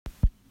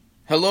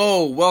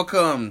Hello,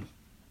 welcome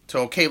to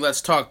Okay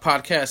Let's Talk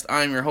podcast.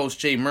 I'm your host,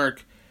 Jay Merck.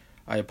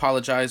 I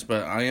apologize,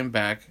 but I am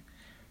back.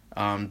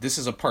 This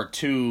is a part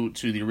 2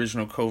 to the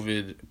original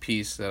COVID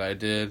piece that I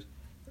did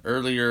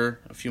earlier,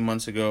 a few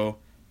months ago.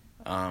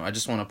 I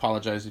just want to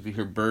apologize if you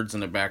hear birds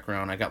in the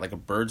background. I got like a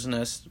bird's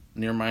nest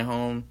near my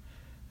home,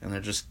 and they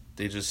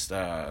just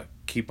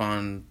keep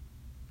on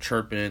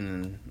chirping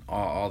and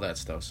all that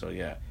stuff. So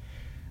yeah,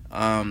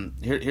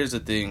 here's the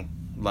thing,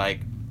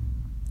 like,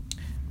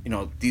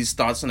 these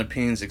thoughts and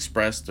opinions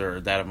expressed are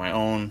that of my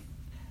own.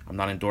 I'm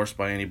not endorsed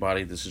by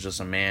anybody. This is just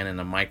a man and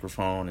a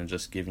microphone and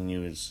just giving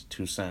you his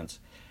 2 cents.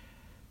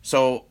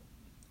 So,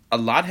 a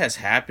lot has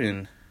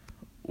happened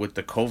with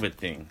the COVID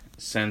thing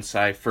since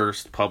I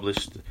first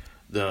published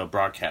the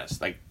broadcast.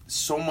 Like,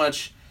 so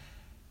much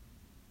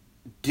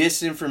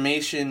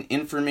disinformation,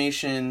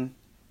 information,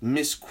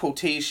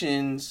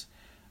 misquotations,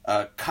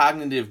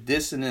 cognitive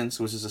dissonance,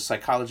 which is a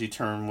psychology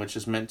term which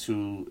is meant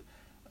to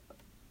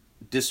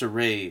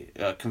disarray,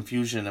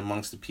 confusion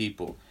amongst the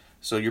people.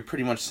 So you're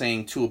pretty much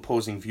saying two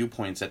opposing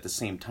viewpoints at the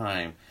same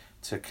time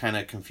to kind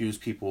of confuse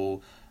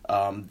people.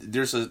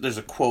 There's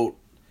a quote,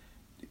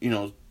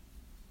 you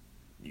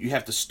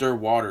have to stir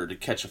water to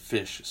catch a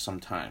fish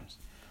sometimes,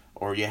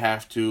 or you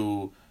have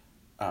to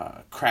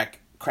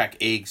crack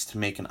eggs to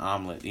make an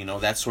omelet,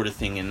 that sort of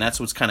thing. And that's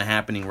what's kind of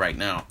happening right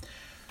now.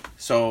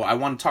 So I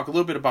want to talk a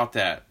little bit about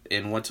that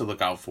and what to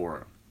look out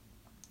for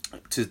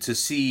to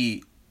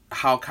see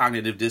how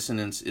cognitive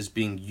dissonance is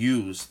being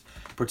used,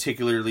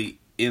 particularly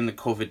in the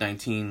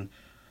COVID-19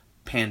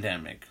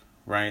 pandemic,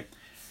 right?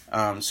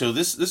 So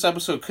this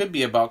episode could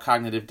be about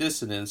cognitive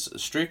dissonance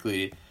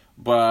strictly,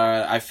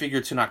 but I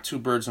figured to knock two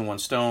birds in one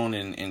stone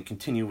and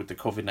continue with the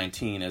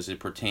COVID-19 as it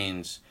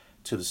pertains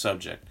to the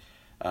subject.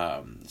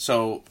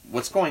 So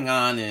what's going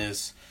on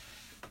is,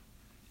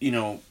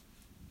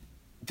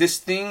 this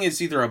thing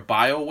is either a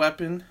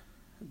bioweapon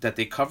that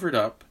they covered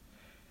up,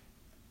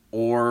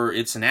 or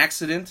it's an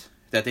accident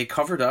that they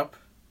covered up,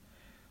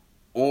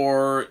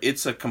 or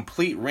it's a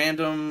complete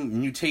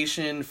random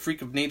mutation,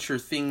 freak of nature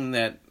thing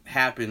that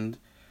happened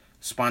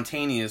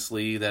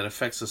spontaneously that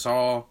affects us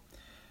all,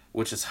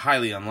 which is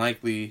highly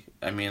unlikely.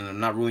 I mean, I'm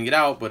not ruling it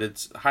out, but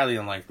it's highly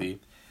unlikely.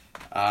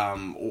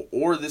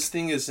 Or this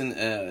thing is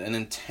an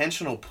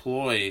intentional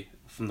ploy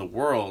from the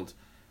world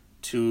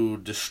to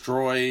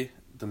destroy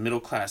the middle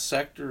class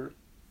sector,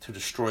 to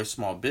destroy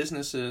small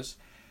businesses,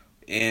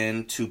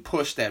 and to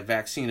push that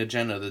vaccine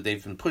agenda that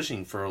they've been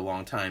pushing for a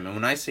long time. And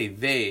when I say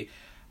they,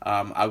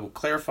 I will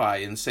clarify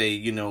and say,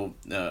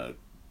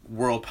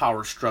 world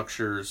power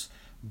structures,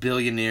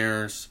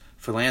 billionaires,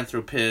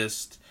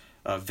 philanthropists,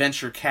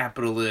 venture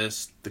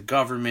capitalists, the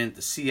government,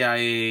 the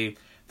CIA,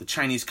 the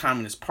Chinese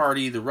Communist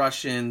Party, the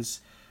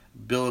Russians,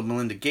 Bill and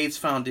Melinda Gates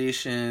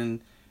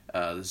Foundation,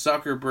 the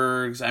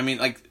Zuckerbergs. I mean,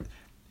 like,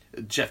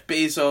 Jeff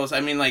Bezos.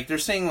 I mean, like, they're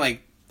saying,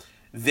 like,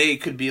 they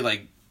could be,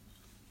 like,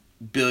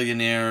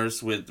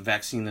 billionaires with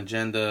vaccine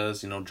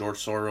agendas, George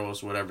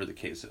Soros, whatever the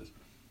case is.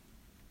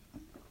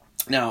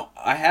 Now,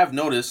 I have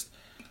noticed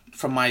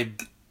from my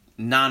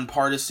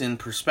nonpartisan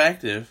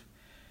perspective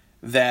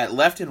that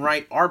left and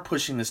right are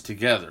pushing this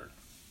together.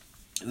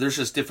 There's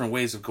just different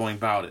ways of going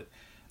about it.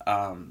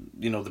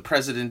 The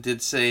president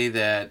did say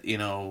that,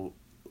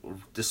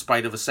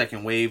 despite of a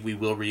second wave, we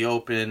will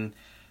reopen,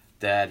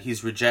 that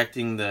he's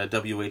rejecting the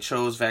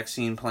WHO's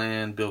vaccine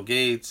plan, Bill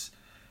Gates.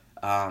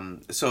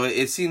 So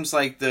it seems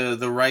like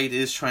the right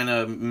is trying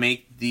to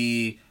make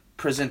the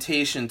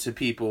presentation to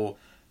people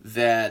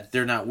that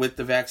they're not with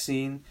the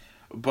vaccine.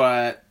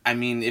 But, I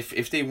mean,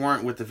 if they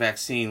weren't with the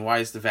vaccine, why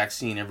is the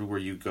vaccine everywhere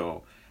you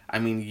go? I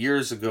mean,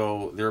 years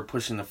ago, they were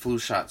pushing the flu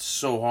shot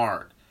so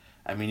hard.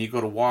 I mean, you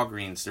go to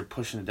Walgreens, they're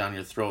pushing it down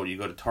your throat. You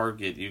go to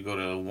Target, you go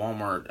to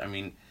Walmart. I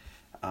mean,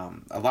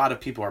 a lot of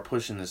people are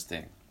pushing this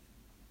thing.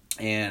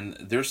 And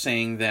they're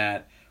saying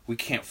that we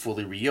can't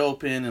fully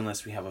reopen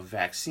unless we have a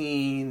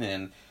vaccine,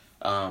 and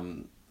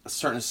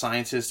certain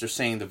scientists are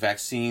saying the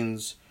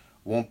vaccines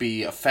won't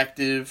be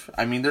effective.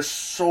 I mean, there's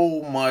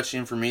so much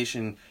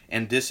information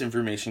and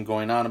disinformation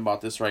going on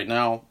about this right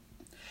now.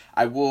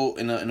 I will,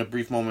 in a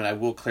brief moment, I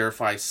will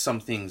clarify some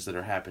things that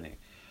are happening.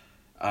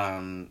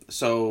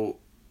 So,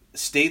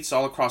 states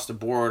all across the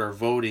board are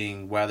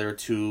voting whether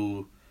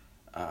to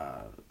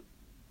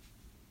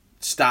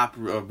stop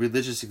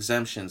religious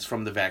exemptions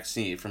from the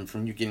vaccine,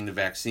 from you getting the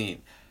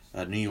vaccine.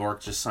 New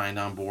York just signed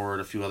on board,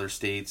 a few other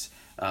states.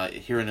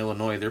 Here in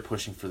Illinois, they're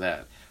pushing for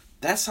that.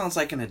 That sounds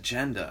like an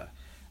agenda.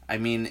 I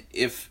mean,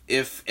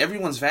 if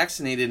everyone's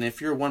vaccinated and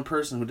if you're one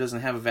person who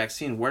doesn't have a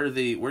vaccine, what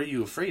are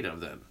you afraid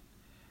of then?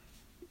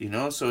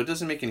 So it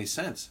doesn't make any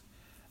sense.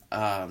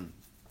 I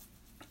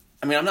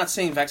mean, I'm not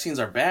saying vaccines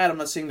are bad. I'm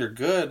not saying they're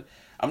good.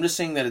 I'm just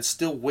saying that it's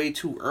still way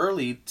too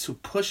early to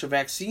push a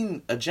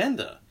vaccine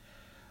agenda.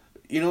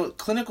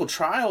 Clinical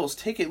trials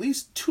take at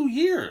least 2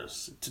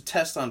 years to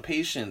test on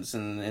patients,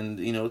 and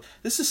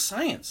this is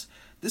science.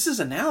 This is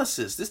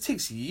analysis. This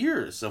takes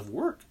years of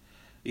work.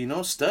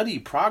 Study,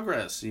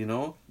 progress,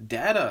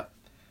 data,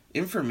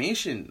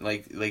 information,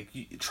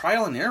 like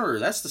trial and error.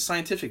 That's the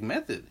scientific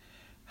method.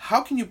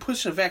 How can you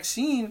push a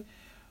vaccine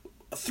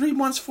 3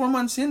 months, 4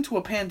 months into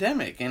a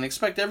pandemic and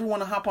expect everyone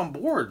to hop on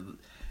board.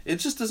 It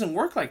just doesn't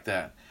work like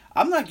that.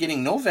 I'm not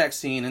getting no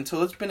vaccine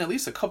until it's been at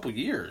least a couple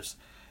years,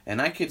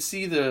 and I could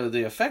see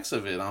the effects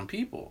of it on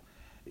people.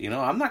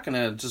 I'm not going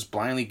to just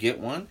blindly get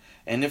one.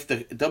 And if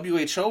the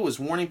WHO is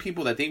warning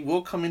people that they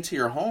will come into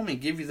your home and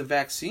give you the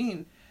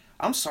vaccine,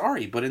 I'm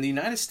sorry, but in the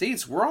United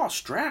States, we're all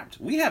strapped.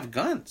 We have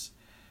guns.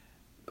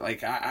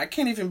 Like, I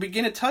can't even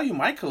begin to tell you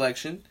my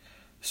collection.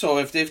 So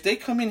if they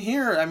come in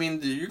here, I mean,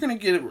 you're going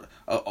to get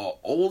a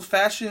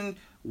old-fashioned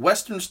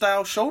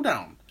Western-style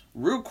showdown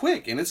real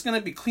quick. And it's going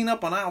to be clean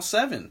up on aisle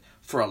 7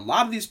 for a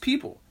lot of these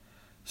people.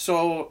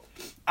 So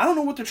I don't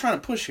know what they're trying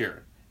to push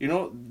here.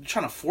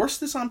 Trying to force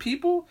this on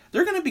people.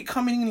 They're going to be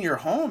coming into your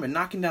home and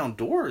knocking down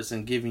doors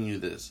and giving you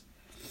this.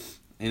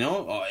 And they're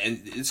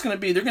going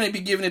to be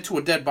giving it to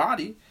a dead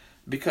body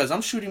because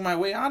I'm shooting my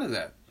way out of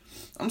that.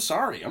 I'm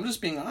sorry. I'm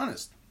just being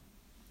honest.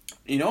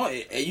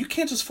 You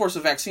can't just force a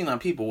vaccine on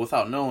people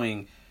without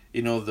knowing,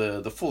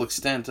 the full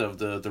extent of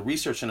the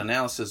research and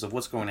analysis of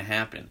what's going to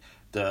happen.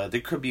 There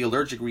could be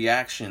allergic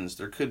reactions.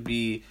 There could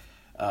be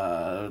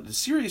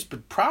serious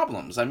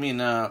problems. I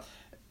mean,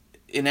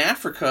 in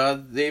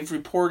Africa, they've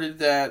reported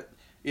that,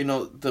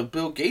 the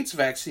Bill Gates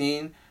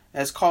vaccine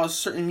has caused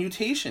certain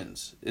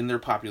mutations in their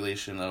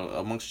population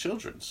amongst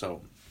children.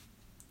 So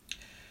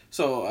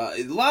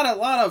a lot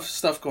of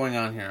stuff going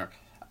on here.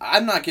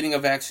 I'm not getting a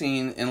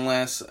vaccine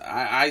unless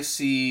I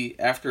see,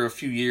 after a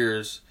few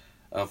years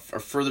of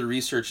further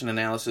research and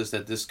analysis,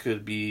 that this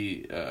could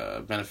be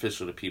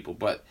beneficial to people.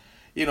 But,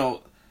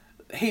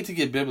 hate to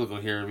get biblical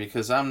here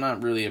because I'm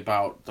not really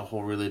about the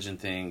whole religion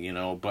thing,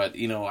 but,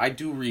 I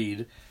do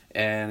read.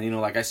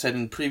 And, like I said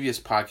in previous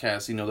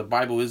podcasts, the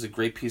Bible is a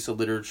great piece of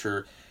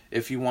literature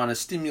if you want to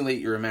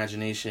stimulate your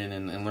imagination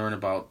and learn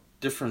about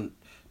different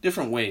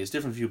ways,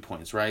 different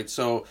viewpoints, right?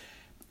 So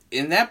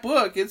in that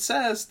book, it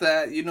says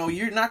that,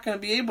 you're not going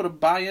to be able to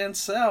buy and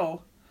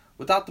sell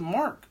without the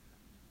mark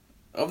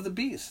of the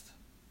beast.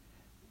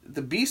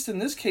 The beast in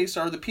this case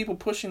are the people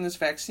pushing this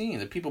vaccine,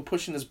 the people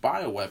pushing this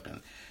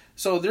bioweapon.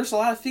 So there's a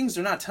lot of things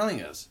they're not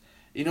telling us.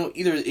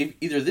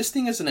 Either this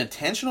thing is an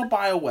intentional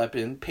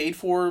bioweapon paid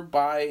for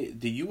by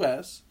the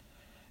U.S.,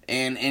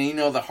 and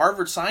the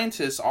Harvard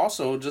scientists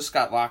also just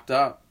got locked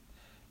up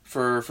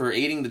for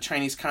aiding the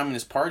Chinese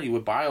Communist Party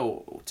with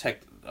bioweapon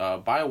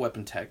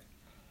tech.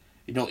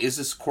 Is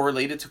this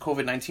correlated to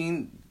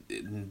COVID-19?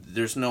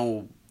 There's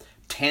no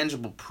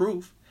tangible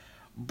proof,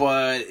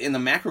 but in the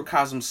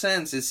macrocosm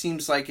sense, it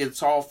seems like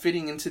it's all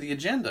fitting into the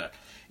agenda.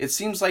 It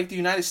seems like the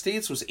United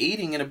States was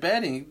aiding and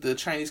abetting the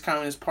Chinese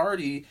Communist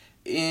Party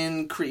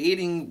in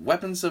creating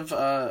weapons of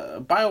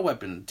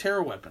bioweapon,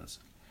 terror weapons.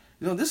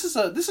 This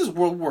is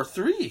World War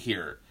III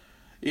here.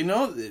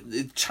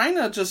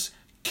 China just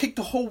kicked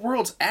the whole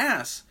world's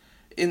ass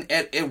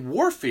at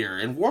warfare.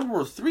 In World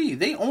War III,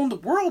 they own the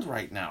world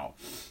right now.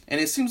 And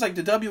it seems like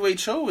the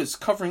WHO is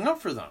covering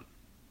up for them.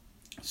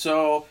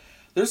 So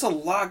there's a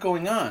lot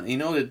going on.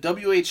 The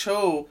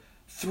WHO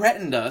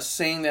threatened us,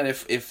 saying that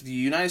if the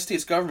United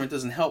States government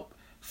doesn't help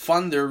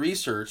fund their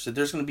research, that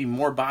there's going to be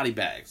more body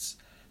bags.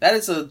 That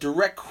is a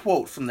direct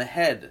quote from the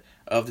head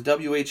of the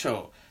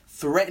WHO,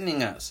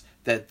 threatening us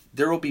that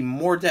there will be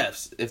more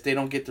deaths if they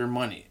don't get their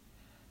money.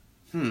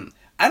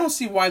 I don't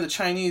see why the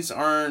Chinese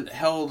aren't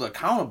held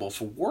accountable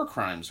for war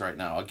crimes right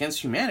now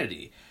against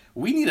humanity.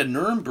 We need a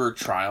Nuremberg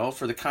trial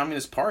for the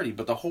Communist Party,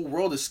 but the whole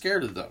world is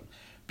scared of them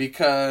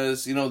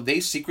because, they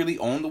secretly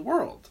own the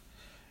world.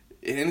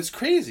 And it's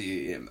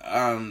crazy. The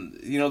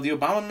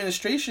Obama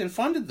administration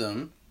funded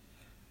them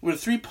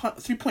with a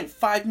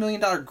 $3.5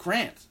 million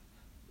grant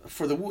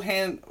for the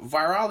Wuhan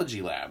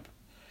virology lab,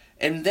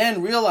 and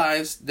then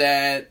realized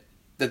that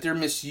they're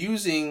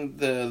misusing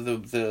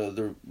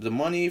the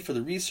money for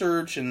the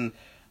research, and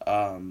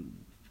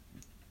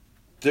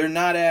they're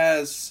not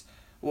as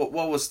what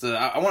was the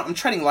I'm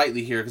treading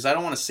lightly here because I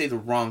don't want to say the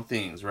wrong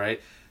things,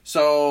 right?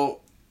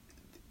 So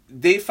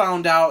they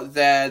found out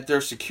that their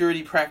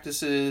security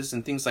practices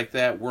and things like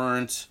that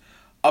weren't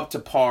up to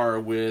par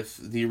with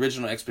the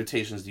original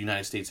expectations the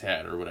United States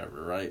had or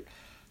whatever, right?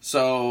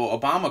 So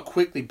Obama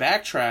quickly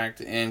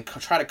backtracked and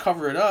tried to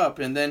cover it up,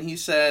 and then he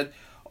said,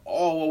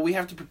 "Oh, well, we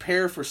have to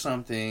prepare for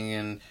something,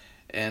 and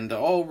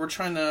we're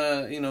trying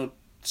to,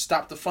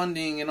 stop the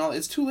funding and all."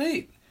 It's too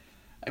late.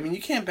 I mean,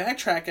 you can't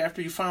backtrack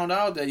after you found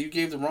out that you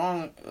gave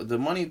the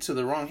money to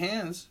the wrong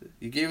hands.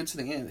 You gave it to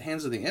the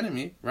hands of the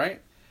enemy,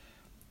 right?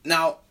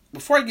 Now,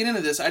 before I get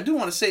into this, I do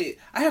want to say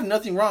I have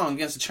nothing wrong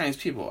against the Chinese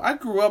people. I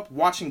grew up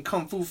watching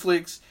kung fu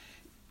flicks.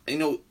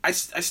 I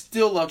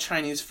still love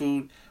Chinese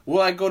food.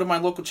 Will I go to my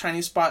local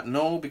Chinese spot?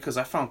 No, because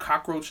I found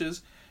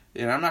cockroaches,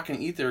 and I'm not going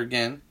to eat there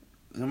again.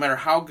 No matter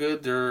how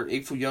good their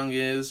egg foo young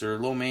is, or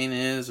lo mein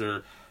is,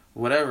 or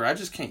whatever, I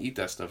just can't eat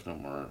that stuff no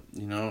more,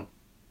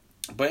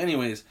 But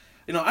anyways,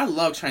 I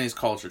love Chinese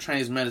culture,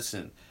 Chinese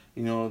medicine,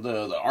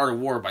 the Art of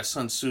War by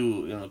Sun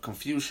Tzu,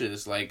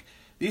 Confucius. Like,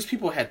 these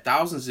people had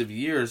thousands of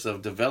years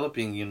of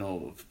developing,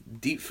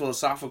 deep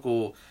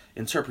philosophical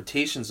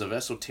interpretations of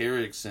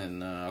esoterics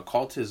and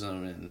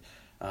occultism and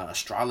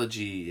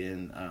astrology,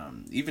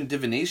 and even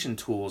divination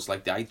tools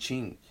like the I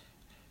Ching.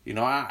 You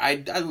know,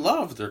 I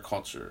love their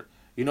culture.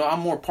 You know, I'm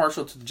more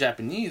partial to the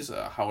Japanese,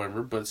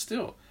 however, but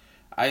still,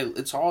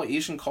 it's all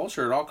Asian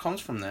culture. It all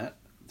comes from that,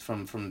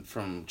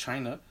 from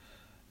China.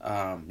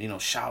 You know,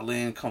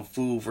 Shaolin, Kung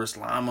Fu versus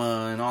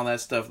Lama, and all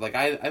that stuff. Like,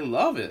 I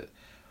love it.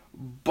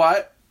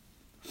 But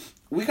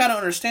we got to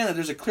understand that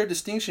there's a clear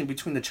distinction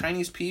between the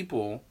Chinese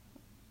people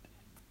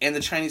and the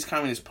Chinese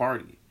Communist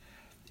Party.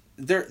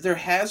 There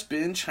has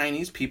been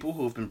Chinese people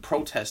who have been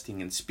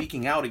protesting and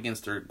speaking out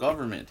against their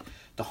government.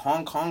 The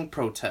Hong Kong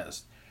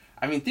protest.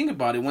 I mean, think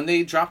about it. When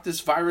they dropped this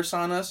virus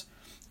on us,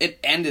 it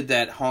ended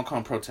that Hong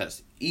Kong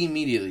protest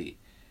immediately.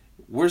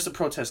 Where's the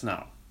protest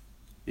now?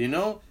 You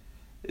know?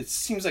 It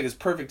seems like it's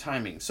perfect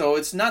timing. So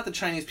it's not the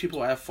Chinese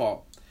people at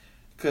fault.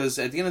 Because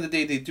at the end of the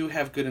day, they do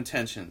have good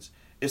intentions.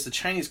 It's the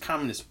Chinese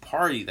Communist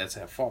Party that's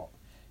at fault.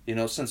 You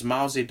know, since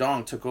Mao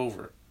Zedong took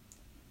over.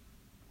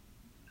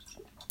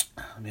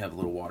 Let me have a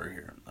little water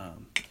here.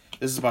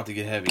 This is about to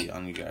get heavy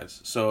on you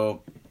guys.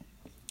 So,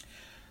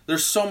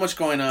 there's so much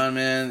going on,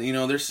 man. You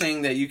know, they're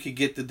saying that you could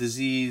get the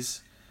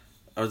disease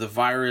or the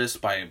virus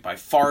by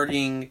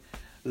farting.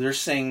 They're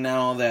saying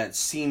now that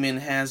semen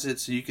has it,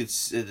 so you could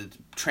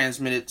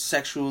transmit it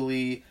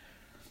sexually.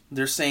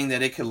 They're saying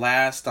that it could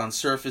last on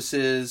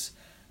surfaces,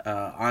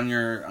 on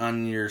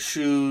your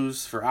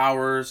shoes for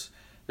hours.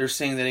 They're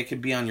saying that it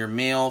could be on your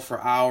mail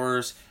for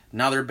hours.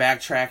 Now they're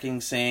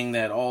backtracking, saying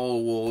that, oh,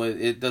 well,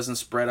 it doesn't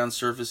spread on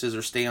surfaces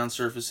or stay on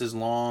surfaces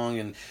long.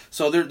 And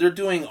so they're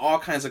doing all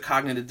kinds of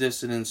cognitive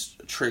dissonance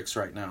tricks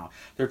right now.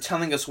 They're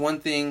telling us one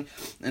thing,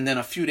 and then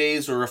a few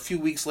days or a few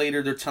weeks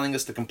later, they're telling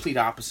us the complete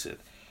opposite.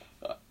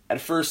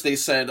 At first, they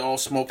said, oh,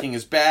 smoking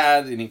is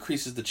bad. It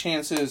increases the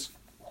chances.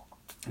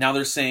 Now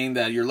they're saying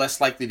that you're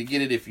less likely to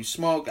get it if you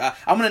smoke.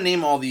 I'm going to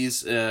name all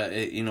these,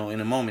 in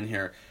a moment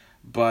here.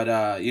 But,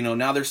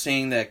 now they're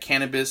saying that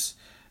cannabis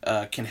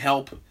can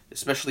help,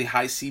 especially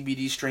high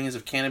CBD strains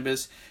of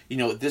cannabis. You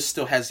know, this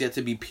still has yet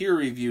to be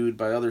peer-reviewed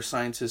by other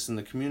scientists in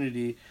the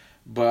community.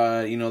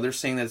 But, they're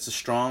saying that it's a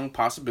strong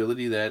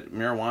possibility that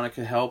marijuana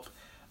could help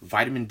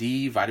vitamin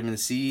D, vitamin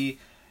C.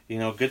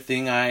 Good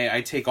thing I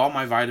take all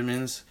my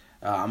vitamins.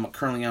 I'm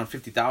currently on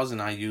 50,000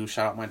 IU.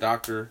 Shout out my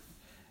doctor.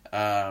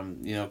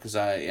 Because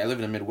I live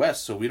in the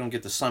Midwest, so we don't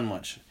get the sun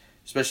much.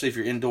 Especially if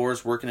you're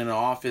indoors, working in an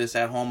office,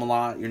 at home a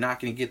lot, you're not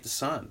going to get the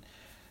sun.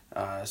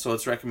 So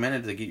it's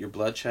recommended to get your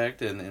blood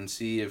checked and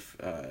see if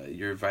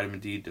you're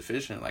vitamin D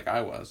deficient, like I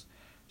was.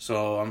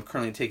 So I'm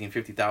currently taking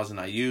 50,000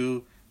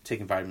 IU,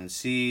 taking vitamin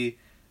C.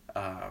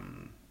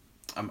 I'm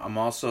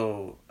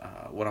also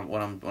what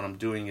I'm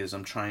doing is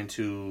I'm trying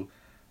to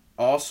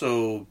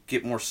also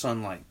get more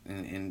sunlight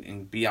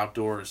and be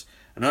outdoors.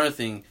 Another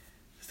thing,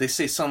 they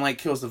say sunlight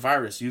kills the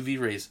virus, UV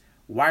rays.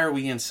 Why are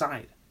we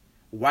inside?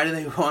 Why do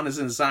they want us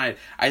inside?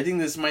 I think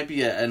this might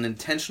be an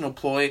intentional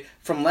ploy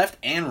from left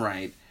and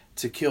right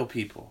to kill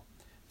people,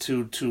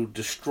 to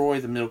destroy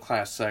the middle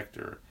class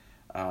sector.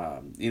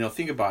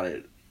 Think about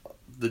it.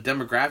 The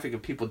demographic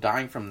of people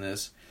dying from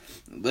this,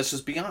 let's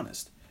just be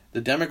honest.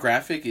 The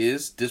demographic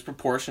is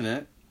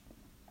disproportionate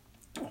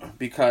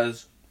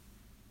because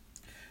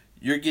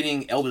you're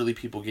getting elderly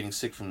people getting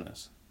sick from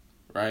this,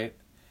 right?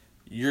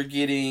 You're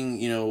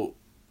getting,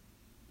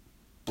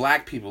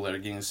 black people that are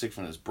getting sick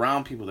from this,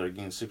 brown people that are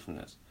getting sick from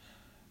this.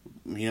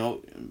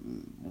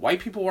 White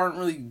people aren't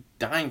really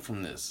dying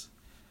from this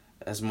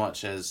as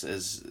much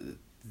as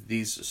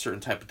these certain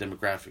type of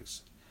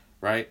demographics,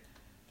 right?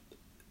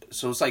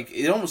 So it's like,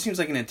 it almost seems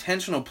like an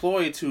intentional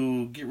ploy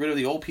to get rid of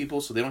the old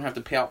people so they don't have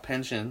to pay out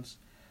pensions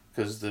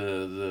because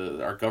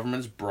our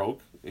government's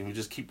broke and we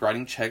just keep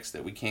writing checks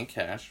that we can't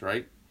cash,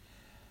 right?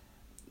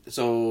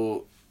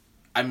 So,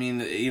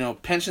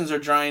 pensions are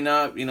drying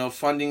up,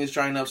 funding is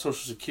drying up, Social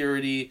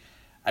Security.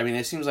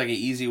 It seems like an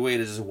easy way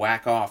to just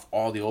whack off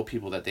all the old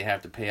people that they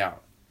have to pay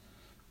out,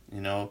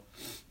 Now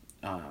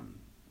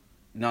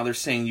they're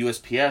saying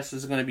USPS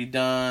is going to be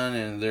done,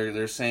 and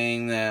they're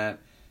saying that,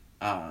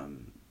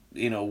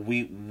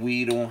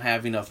 we don't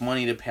have enough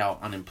money to pay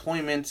out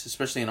unemployment,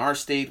 especially in our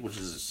state, which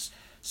is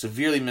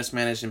severely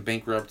mismanaged and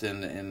bankrupt,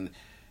 and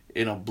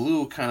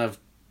Blue kind of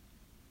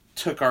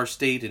took our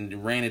state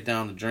and ran it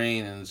down the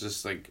drain, and it's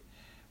just like,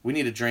 we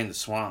need to drain the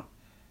swamp.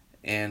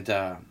 And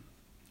I'm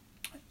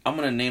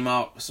going to name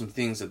out some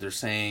things that they're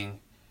saying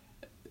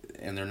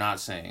and they're not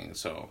saying.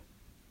 So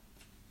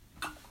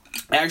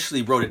I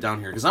actually wrote it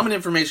down here because I'm an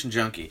information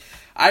junkie.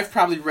 I've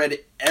probably read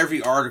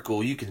every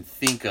article you can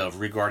think of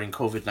regarding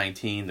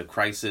COVID-19, the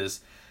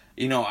crisis.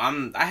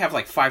 I have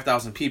like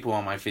 5,000 people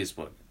on my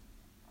Facebook.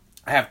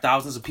 I have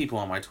thousands of people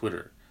on my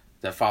Twitter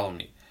that follow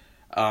me.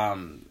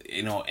 And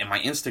my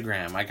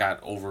Instagram, I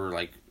got over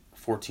like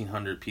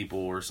 1,400 people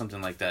or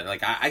something like that.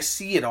 Like, I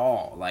see it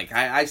all. Like,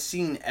 I've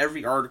seen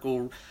every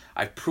article.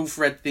 I've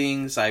proofread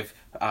things. I've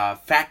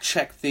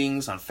fact-checked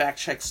things on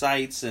fact-check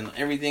sites and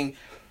everything.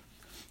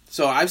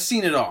 So I've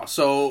seen it all.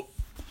 So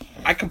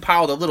I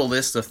compiled a little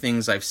list of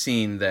things I've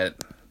seen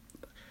that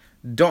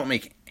don't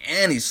make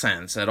any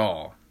sense at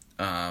all.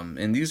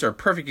 And these are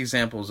perfect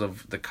examples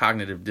of the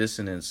cognitive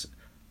dissonance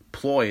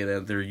ploy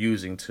that they're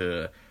using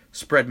to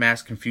spread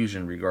mass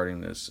confusion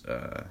regarding this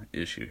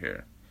issue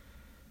here.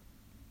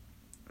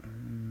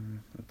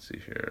 Let's see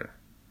here.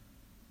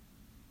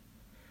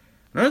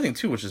 Another thing,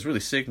 too, which is really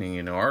sickening,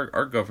 you know,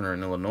 our governor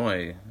in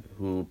Illinois,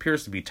 who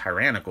appears to be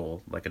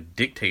tyrannical, like a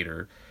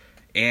dictator,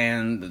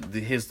 and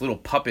his little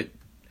puppet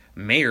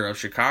mayor of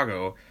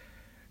Chicago,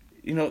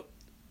 you know,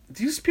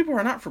 these people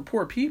are not for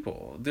poor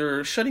people.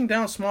 They're shutting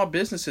down small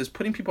businesses,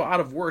 putting people out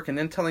of work, and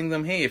then telling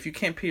them, hey, if you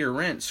can't pay your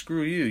rent,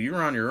 screw you.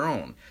 You're on your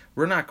own.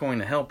 We're not going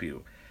to help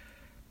you.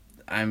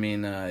 I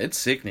mean, it's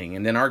sickening.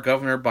 And then our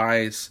governor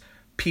buys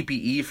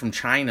PPE from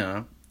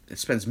China. It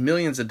spends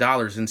millions of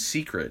dollars in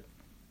secret.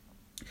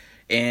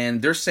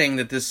 And they're saying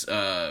that this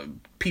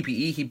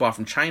PPE he bought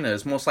from China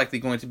is most likely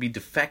going to be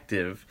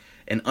defective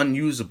and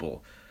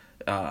unusable.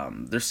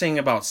 They're saying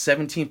about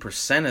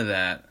 17% of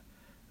that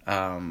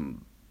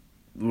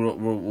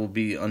will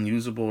be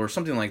unusable or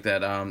something like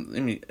that.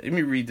 Let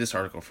me read this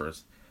article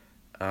first.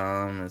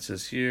 It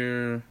says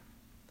here.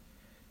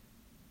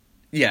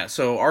 Yeah,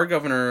 so our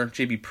governor,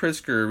 J.B.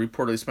 Pritzker,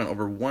 reportedly spent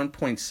over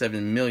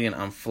 $1.7 million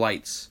on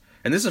flights.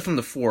 And this is from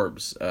the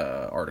Forbes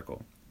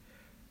article.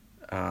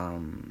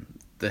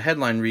 The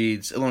headline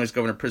reads, Illinois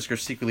Governor Pritzker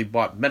secretly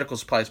bought medical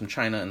supplies from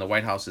China and the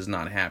White House is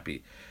not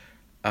happy.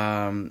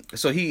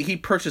 So he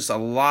purchased a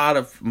lot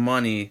of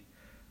money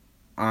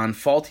on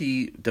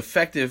faulty,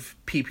 defective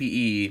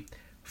PPE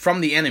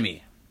from the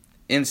enemy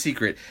in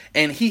secret.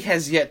 And he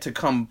has yet to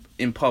come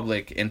in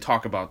public and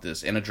talk about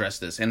this and address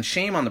this. And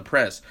shame on the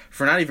press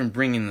for not even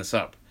bringing this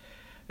up.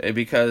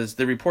 Because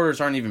the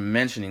reporters aren't even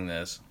mentioning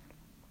this.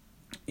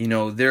 You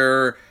know,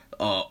 they're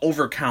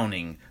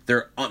overcounting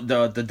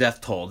the death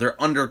toll. They're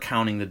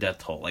undercounting the death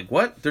toll. Like,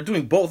 what? They're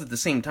doing both at the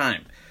same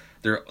time.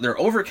 They're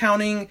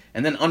overcounting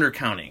and then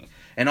undercounting.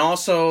 And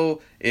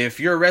also, if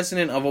you're a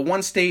resident of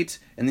one state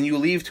and then you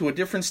leave to a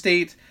different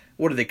state,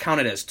 what do they count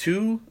it as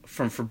 2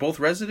 for both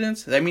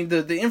residents? I mean,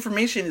 the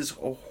information is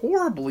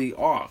horribly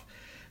off.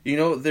 You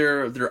know,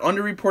 they're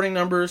underreporting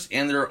numbers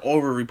and they're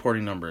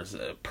overreporting numbers.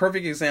 A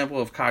perfect example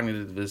of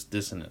cognitive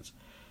dissonance.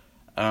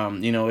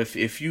 You know,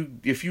 if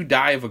you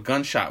die of a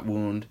gunshot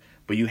wound,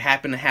 but you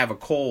happen to have a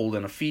cold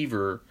and a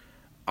fever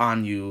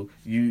on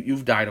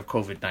you've died of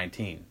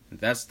COVID-19.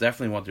 That's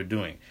definitely what they're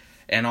doing.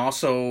 And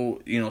also,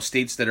 you know,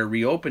 states that are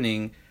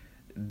reopening,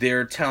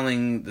 they're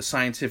telling the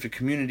scientific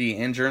community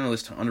and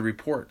journalists to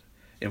underreport.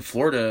 In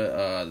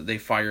Florida, they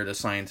fired a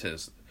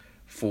scientist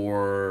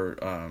for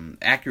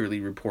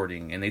accurately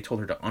reporting, and they told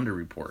her to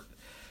underreport.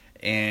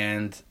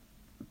 And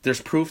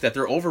there's proof that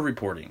they're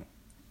overreporting.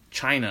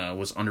 China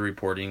was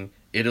underreporting,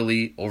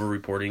 Italy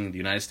overreporting, the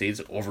United States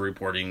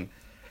overreporting,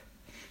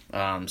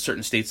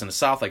 certain states in the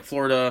South like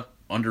Florida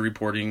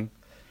underreporting.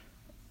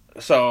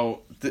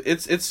 So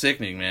it's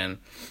sickening, man.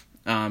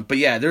 But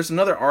yeah, there's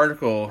another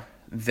article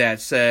that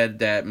said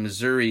that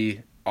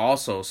Missouri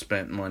also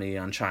spent money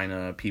on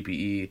China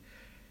PPE,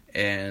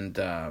 and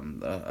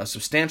a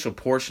substantial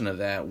portion of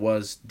that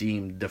was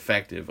deemed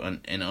defective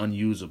and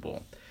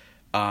unusable.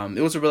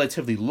 It was a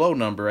relatively low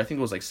number. I think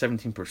it was like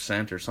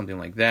 17% or something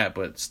like that.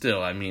 But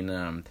still, I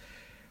mean,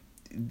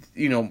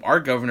 you know, our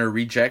governor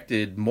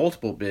rejected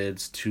multiple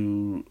bids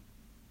to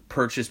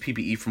purchase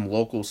PPE from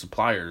local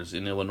suppliers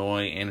in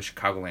Illinois and the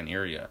Chicagoland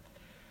area.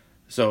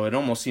 So it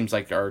almost seems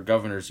like our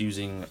governor's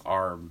using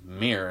our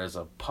mayor as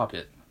a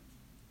puppet,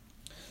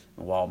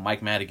 while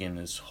Mike Madigan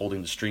is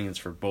holding the strings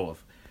for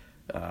both.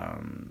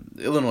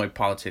 Illinois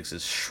politics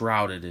is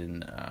shrouded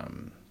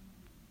in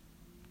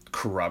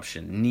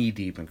corruption,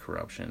 knee-deep in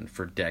corruption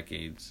for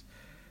decades.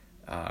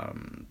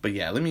 But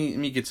yeah, let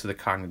me get to the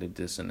cognitive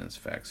dissonance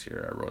facts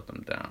here. I wrote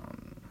them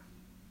down.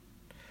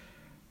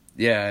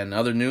 Yeah, in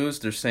other news,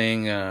 they're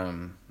saying,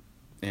 that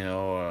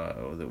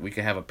we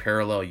could have a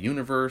parallel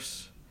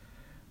universe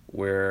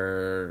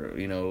where,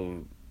 you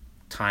know,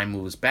 time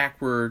moves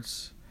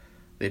backwards.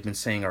 They've been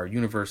saying our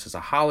universe is a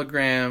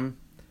hologram.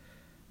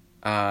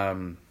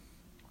 But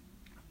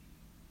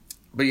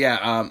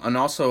yeah, and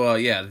also, I'm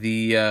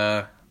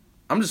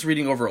just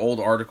reading over old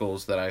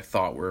articles that I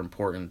thought were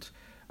important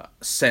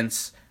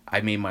since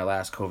I made my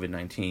last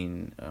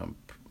COVID-19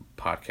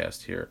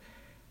 podcast here.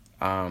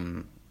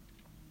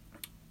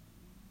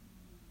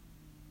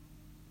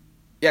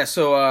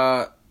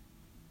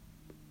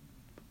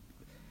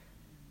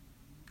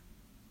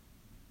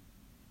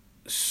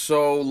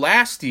 So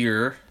last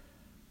year,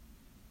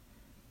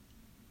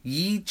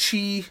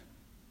 Yi-Chi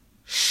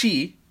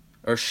Shi,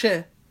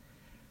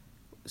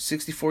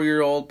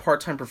 64-year-old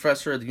part-time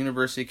professor at the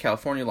University of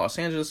California, Los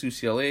Angeles,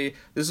 UCLA.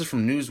 This is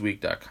from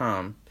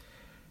Newsweek.com.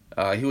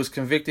 He was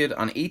convicted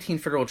on 18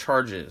 federal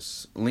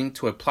charges linked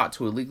to a plot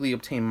to illegally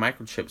obtain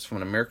microchips from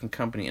an American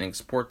company and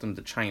export them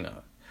to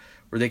China,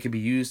 where they could be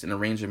used in a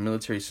range of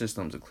military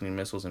systems, including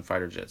missiles and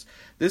fighter jets.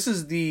 This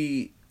is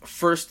the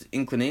first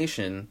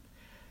inclination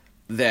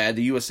that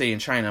the USA and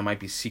China might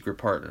be secret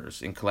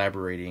partners in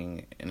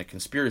collaborating in a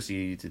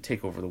conspiracy to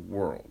take over the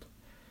world.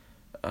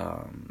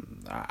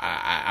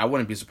 I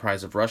wouldn't be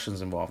surprised if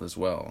Russia's involved as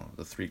well,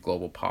 the three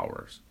global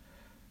powers.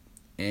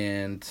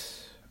 And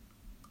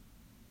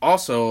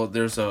also,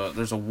 there's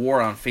a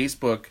war on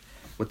Facebook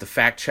with the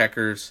fact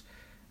checkers.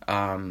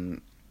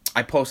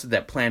 I posted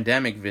that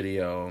Plandemic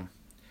video,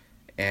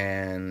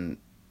 and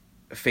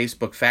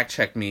Facebook fact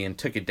checked me and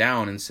took it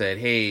down and said,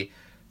 hey,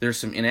 there's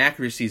some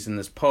inaccuracies in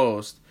this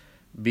post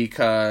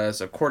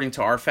because according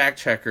to our fact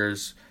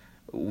checkers,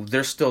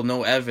 there's still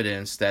no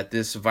evidence that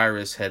this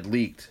virus had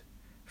leaked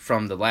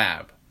from the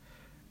lab.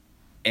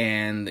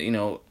 And,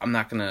 I'm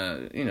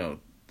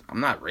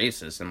not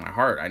racist in my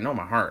heart. I know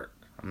my heart.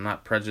 I'm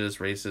not prejudiced,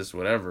 racist,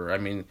 whatever. I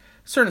mean,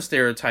 certain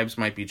stereotypes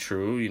might be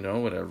true,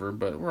 whatever,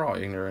 but we're all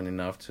ignorant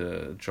enough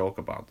to joke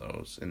about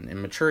those and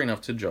mature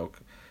enough to joke.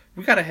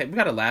 We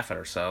gotta laugh at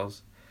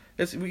ourselves.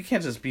 We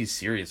can't just be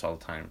serious all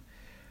the time.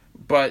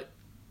 But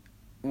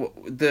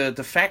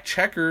the fact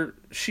checker,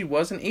 she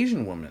was an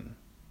Asian woman.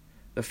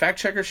 The fact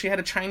checker, she had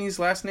a Chinese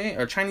last name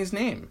or Chinese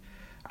name.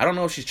 I don't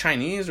know if she's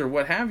Chinese or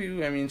what have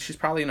you. I mean, she's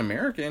probably an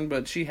American,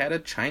 but she had a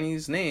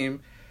Chinese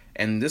name,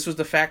 and this was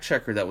the fact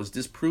checker that was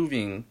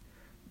disproving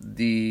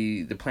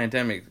the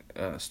Plandemic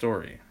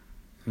story.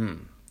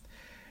 And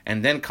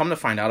then come to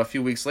find out a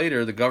few weeks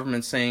later, the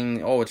government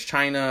saying, oh, it's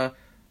China.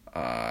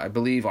 I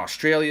believe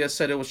Australia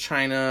said it was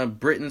China.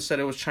 Britain said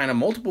it was China.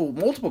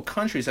 Multiple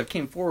countries have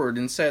came forward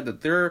and said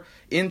that their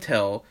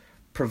intel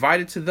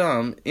provided to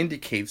them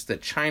indicates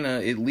that China,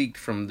 it leaked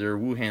from their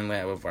Wuhan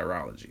lab of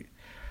virology.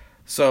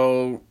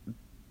 So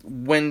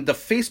when the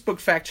Facebook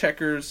fact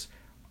checkers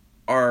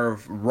are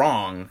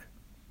wrong,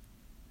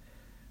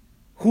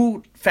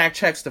 who fact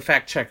checks the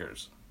fact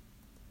checkers?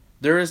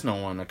 There is no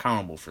one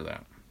accountable for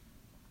that.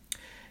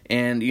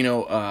 And,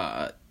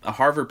 a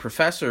Harvard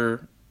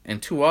professor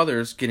and 2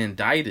 others get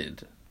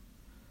indicted.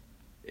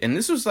 And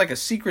this was like a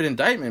secret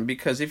indictment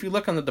because if you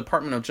look on the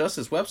Department of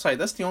Justice website,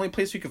 that's the only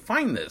place you can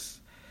find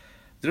this.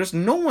 There's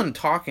no one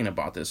talking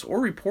about this or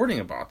reporting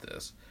about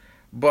this.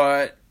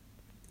 But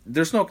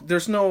there's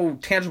no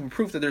tangible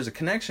proof that there's a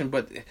connection,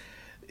 but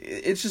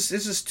it's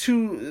just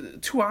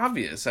too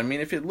obvious. I mean,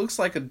 if it looks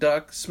like a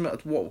duck,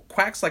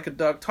 quacks like a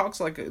duck, talks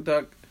like a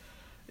duck,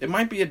 it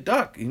might be a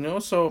duck,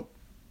 So,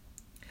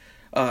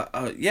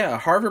 a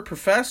Harvard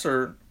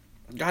professor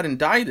got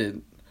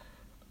indicted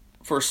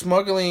for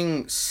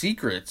smuggling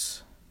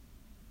secrets,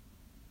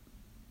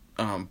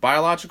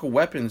 biological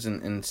weapons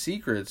and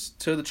secrets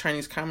to the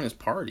Chinese Communist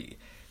Party.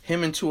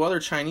 Him and 2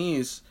 other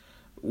Chinese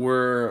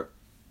were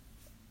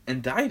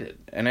indicted,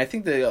 and I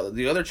think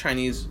the other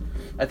Chinese,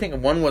 I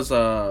think one was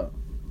a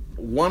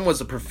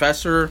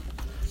professor,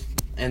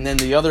 and then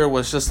the other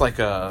was just like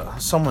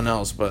someone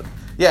else. But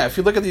yeah, if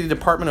you look at the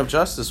Department of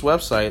Justice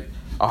website,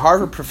 a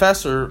Harvard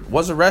professor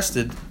was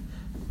arrested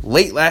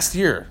late last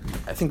year.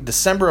 I think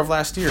December of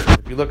last year.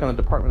 If you look on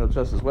the Department of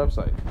Justice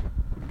website,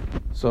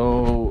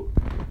 so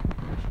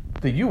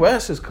the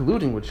U.S. is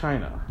colluding with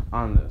China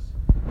on this.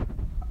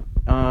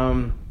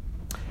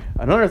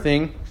 Another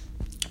thing.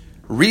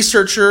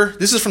 Researcher,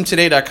 this is from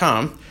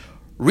Today.com,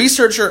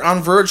 researcher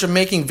on verge of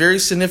making very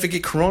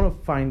significant corona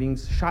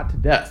findings shot to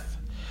death.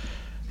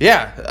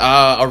 Yeah,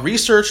 a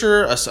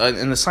researcher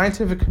in the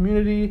scientific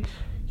community,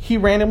 he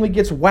randomly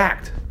gets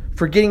whacked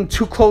for getting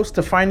too close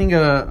to finding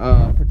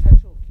a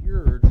potential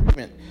cure or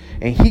treatment.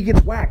 And he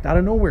gets whacked out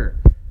of nowhere.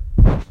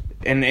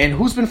 And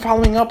who's been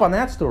following up on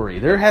that story?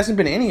 There hasn't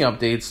been any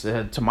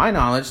updates, to my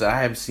knowledge, that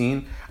I have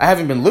seen. I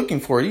haven't been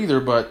looking for it either,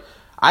 but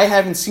I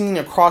haven't seen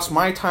across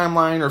my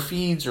timeline or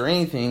feeds or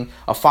anything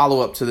a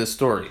follow-up to this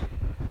story.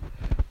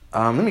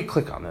 Let me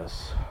click on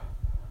this.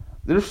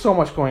 There's so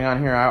much going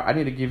on here. I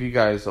need to give you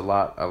guys a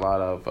lot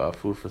of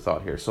food for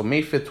thought here. So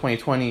May 5th,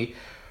 2020,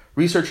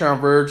 researcher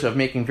on verge of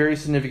making very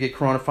significant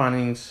corona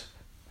findings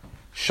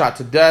shot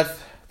to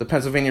death. The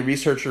Pennsylvania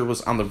researcher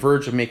was on the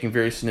verge of making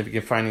very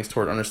significant findings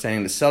toward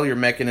understanding the cellular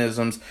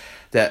mechanisms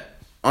that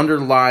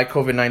underlie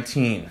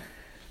COVID-19.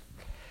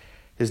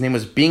 His name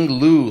was Bing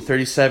Liu,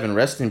 37.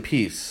 Rest in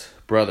peace,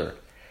 brother.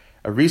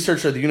 A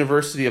researcher at the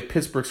University of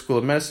Pittsburgh School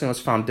of Medicine was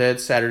found dead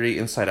Saturday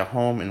inside a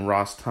home in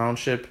Ross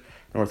Township,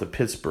 north of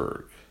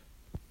Pittsburgh.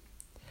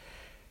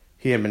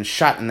 He had been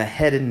shot in the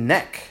head and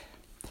neck.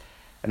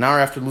 An hour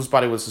after Liu's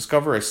body was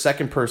discovered, a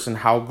second person,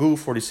 Hao Gu,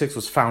 46,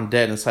 was found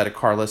dead inside a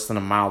car less than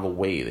a mile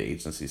away, the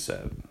agency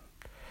said.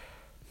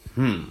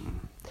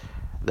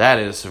 That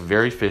is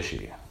very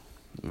fishy.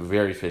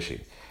 Very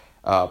fishy.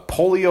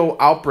 Polio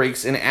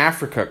outbreaks in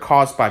Africa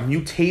caused by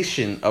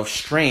mutation of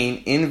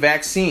strain in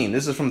vaccine.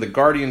 This is from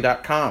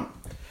theguardian.com.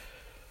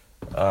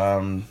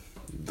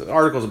 The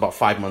article is about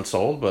 5 months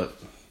old, but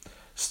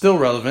still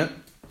relevant.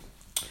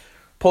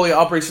 Polio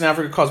outbreaks in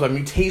Africa caused by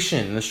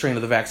mutation in the strain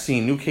of the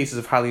vaccine. New cases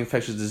of highly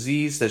infectious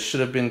disease that should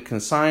have been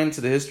consigned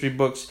to the history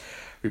books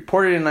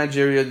reported in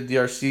Nigeria, the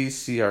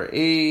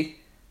DRC,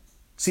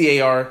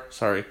 CAR,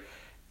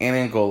 and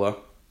Angola.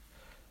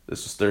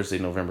 This was Thursday,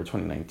 November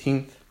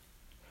 2019.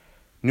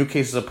 New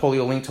cases of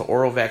polio linked to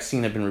oral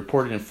vaccine have been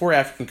reported in 4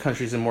 African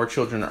countries, and more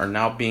children are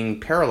now being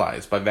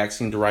paralyzed by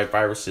vaccine-derived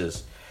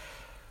viruses.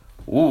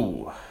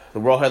 The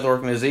World Health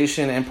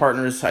Organization and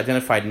partners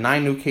identified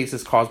 9 new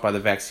cases caused by the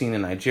vaccine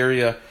in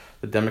Nigeria,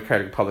 the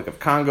Democratic Republic of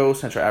Congo,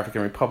 Central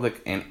African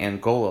Republic, and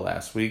Angola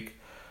last week.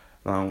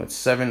 along with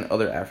 7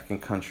 other African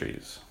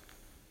countries.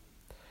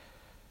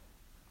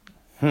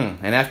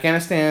 In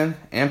Afghanistan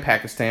and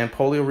Pakistan,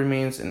 polio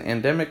remains an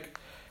endemic,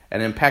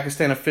 and in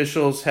Pakistan,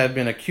 officials have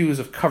been accused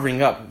of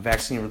covering up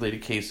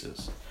vaccine-related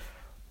cases.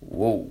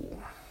 Whoa.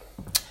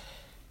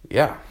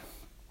 Yeah.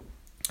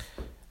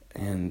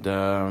 And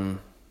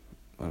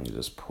let me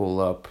just pull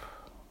up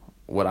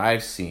what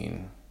I've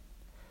seen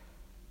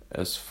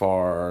as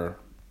far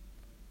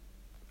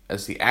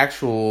as the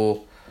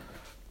actual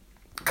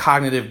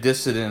cognitive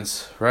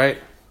dissonance, right?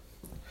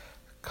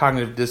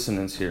 Cognitive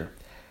dissonance here.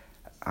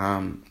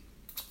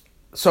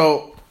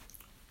 So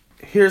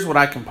here's what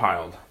I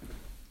compiled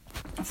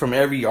from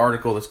every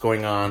article that's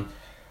going on.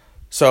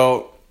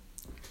 So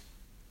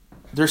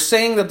they're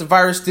saying that the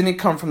virus didn't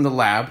come from the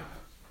lab.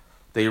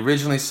 They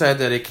originally said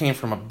that it came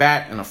from a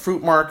bat in a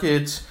fruit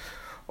market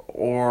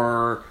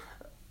or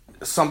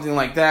something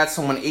like that.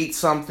 Someone ate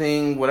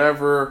something,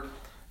 whatever.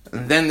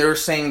 And then they're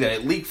saying that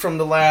it leaked from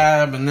the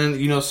lab. And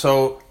then,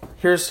 so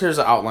here's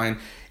the outline.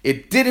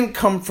 It didn't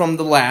come from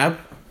the lab.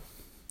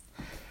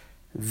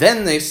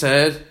 Then they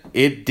said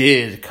it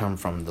did come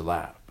from the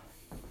lab.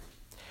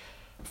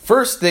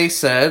 First they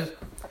said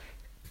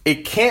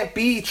it can't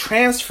be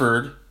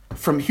transferred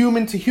from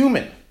human to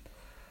human.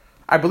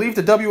 I believe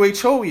the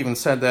WHO even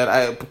said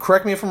that.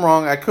 Correct me if I'm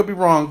wrong. I could be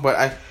wrong,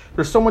 but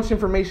there's so much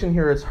information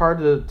here. It's hard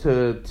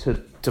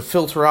to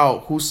filter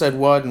out who said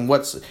what and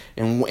what's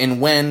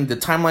and when. The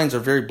timelines are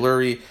very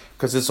blurry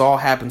because this all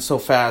happened so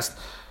fast.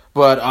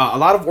 But a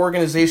lot of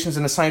organizations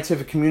in the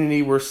scientific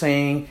community were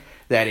saying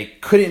that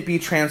it couldn't be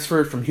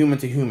transferred from human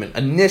to human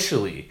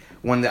initially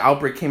when the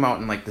outbreak came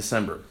out in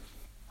December.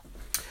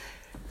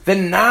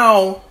 Then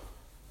now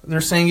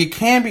they're saying it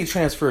can be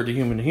transferred to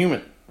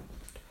human.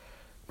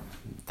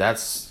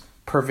 That's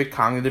perfect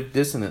cognitive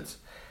dissonance.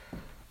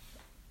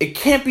 It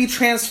can't be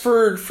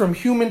transferred from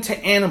human to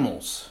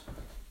animals.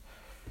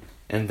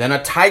 And then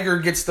a tiger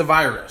gets the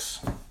virus.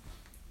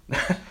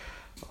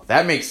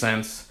 That makes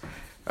sense.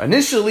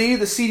 Initially,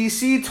 the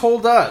CDC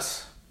told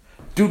us,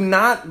 do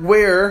not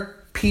wear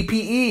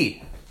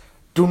PPE.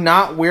 Do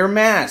not wear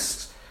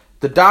masks.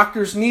 The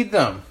doctors need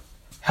them.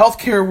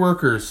 Healthcare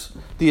workers,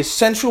 the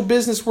essential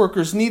business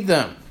workers need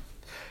them.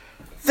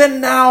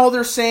 Then now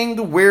they're saying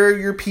to wear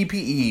your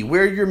PPE,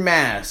 wear your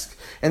mask.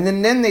 And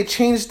then they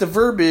changed the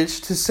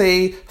verbiage to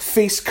say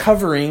face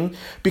covering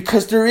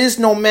because there is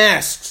no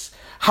masks.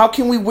 How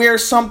can we wear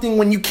something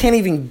when you can't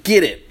even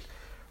get it?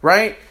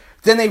 Right?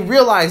 Then they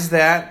realized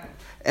that,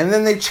 and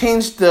then they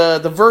changed the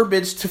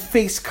verbiage to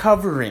face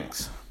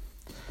coverings,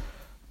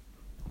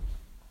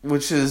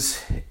 which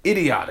is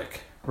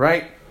idiotic,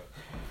 right?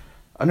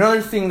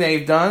 Another thing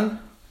they've done,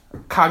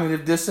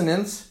 cognitive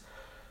dissonance,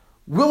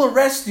 we'll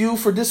arrest you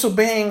for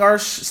disobeying our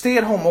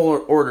stay-at-home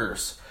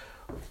orders.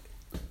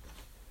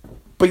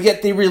 But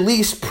yet they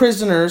release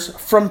prisoners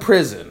from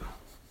prison.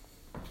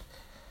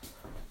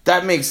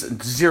 That makes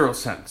zero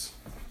sense.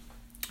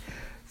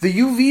 The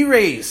UV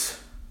rays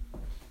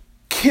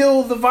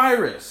kill the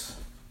virus.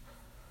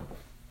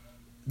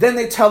 Then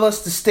they tell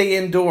us to stay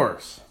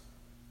indoors.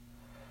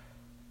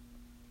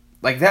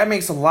 That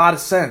makes a lot of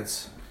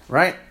sense,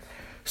 right?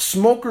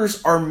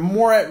 Smokers are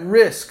more at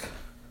risk.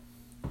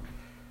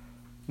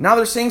 Now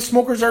they're saying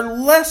smokers are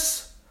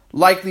less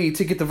likely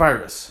to get the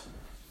virus.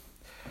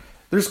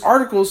 There's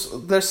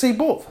articles that say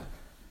both.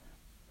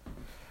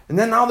 And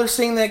then now they're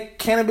saying that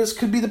cannabis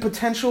could be the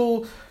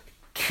potential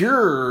cure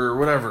or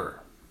whatever.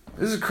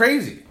 This is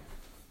crazy.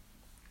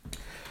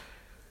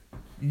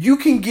 You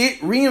can get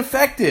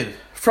reinfected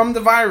from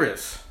the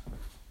virus.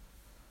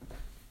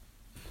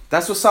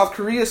 That's what South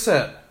Korea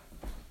said.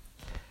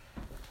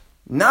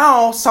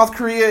 Now, South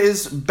Korea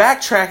is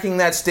backtracking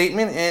that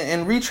statement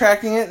and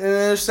retracting it, and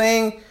they're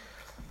saying,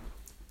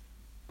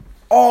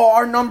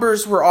 our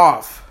numbers were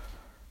off.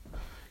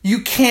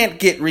 You can't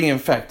get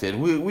reinfected.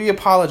 We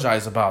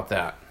apologize about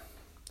that.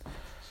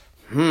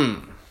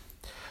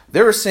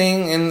 They were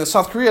saying in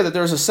South Korea that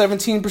there was a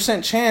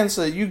 17% chance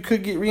that you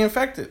could get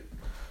reinfected.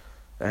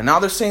 And now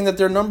they're saying that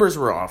their numbers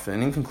were off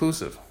and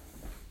inconclusive.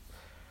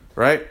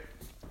 Right?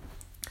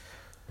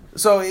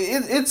 So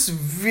it's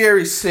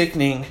very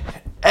sickening,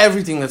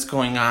 everything that's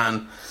going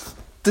on.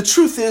 The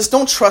truth is,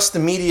 don't trust the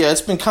media.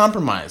 It's been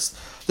compromised.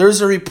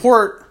 There's a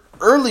report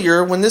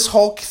earlier when this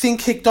whole thing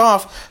kicked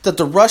off that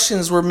the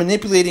Russians were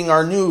manipulating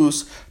our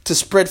news to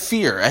spread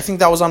fear. I think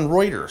that was on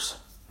Reuters.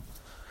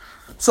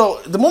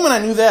 So the moment I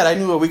knew that, I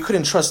knew that we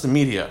couldn't trust the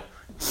media.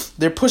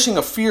 They're pushing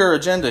a fear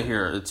agenda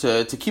here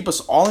to keep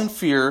us all in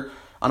fear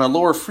on a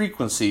lower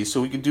frequency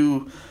so we could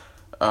do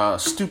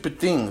stupid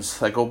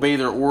things like obey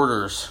their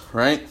orders,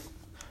 right?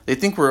 They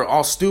think we're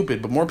all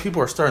stupid, but more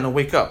people are starting to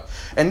wake up.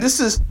 And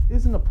this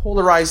isn't a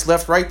polarized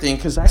left-right thing,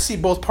 because I see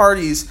both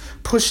parties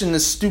pushing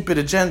this stupid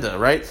agenda,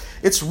 right?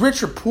 It's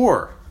rich or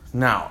poor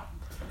now.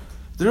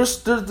 They're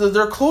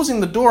closing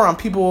the door on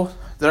people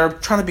that are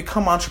trying to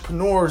become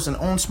entrepreneurs and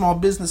own small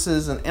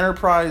businesses and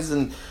enterprise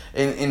and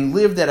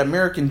live that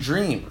American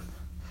dream.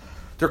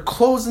 They're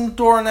closing the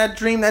door on that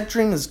dream. That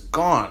dream is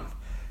gone.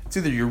 It's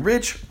either you're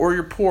rich or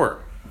you're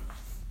poor.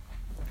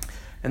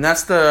 And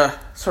that's the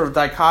sort of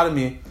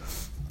dichotomy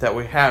that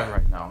we have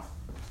right now.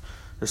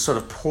 This sort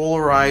of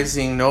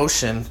polarizing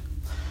notion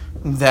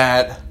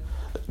that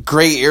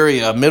gray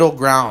area, middle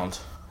ground,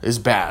 is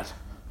bad.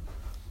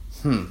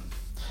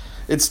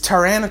 It's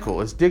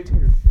tyrannical. It's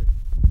dictatorship.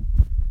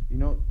 You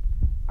know,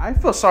 I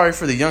feel sorry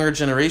for the younger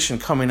generation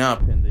coming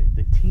up and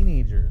the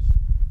teenagers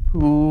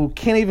who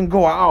can't even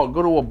go out,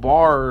 go to a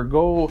bar, or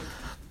go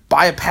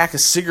buy a pack of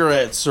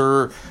cigarettes,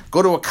 or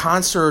go to a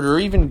concert, or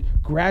even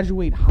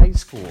graduate high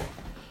school.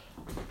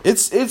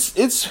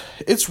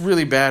 It's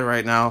really bad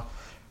right now.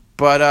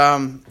 But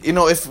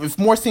if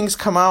more things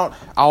come out,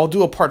 I'll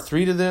do a part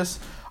 3 to this.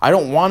 I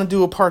don't want to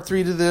do a part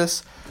 3 to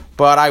this,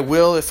 but I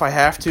will if I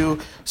have to.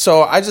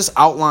 So I just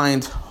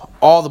outlined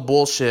all the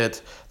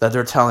bullshit that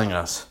they're telling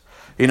us.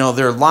 You know,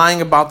 they're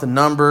lying about the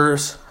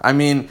numbers. I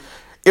mean,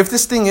 if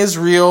this thing is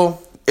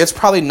real, it's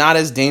probably not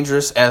as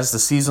dangerous as the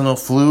seasonal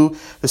flu.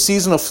 The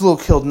seasonal flu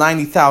killed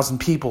 90,000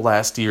 people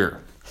last year.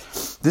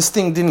 This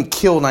thing didn't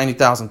kill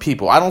 90,000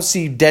 people. I don't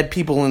see dead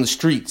people in the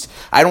streets.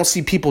 I don't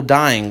see people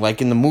dying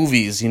like in the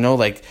movies,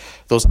 like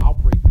those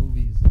outbreak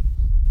movies,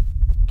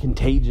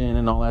 Contagion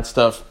and all that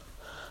stuff.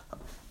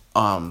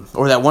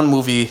 Or that one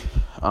movie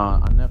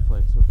on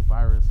Netflix with the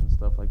virus and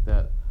stuff like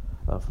that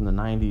from the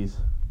 90s.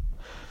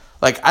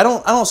 Like, I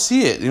don't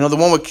see it. The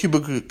one with Cuba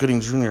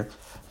Gooding Jr.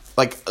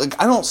 Like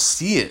I don't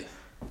see it.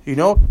 You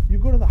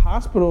go to the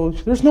hospital,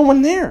 there's no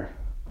one there.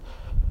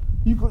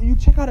 You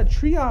check out a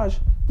triage,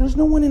 there's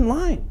no one in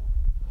line.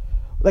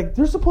 Like,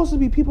 there's supposed to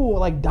be people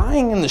like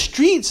dying in the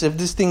streets if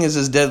this thing is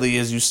as deadly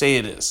as you say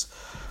it is.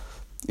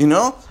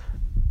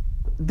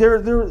 They're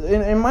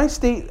in my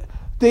state,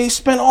 they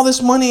spent all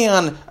this money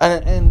on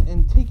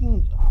and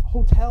taking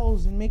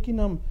hotels and making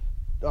them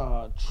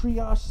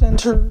triage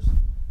centers.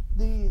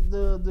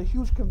 The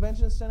huge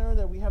convention center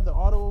that we have the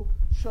auto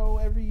show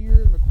every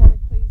year in McCormick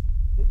Place,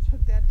 they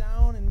took that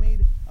down and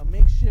made a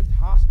makeshift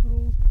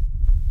hospital.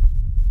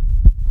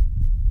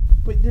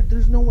 But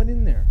there's no one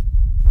in there.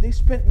 They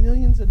spent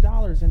millions of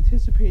dollars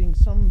anticipating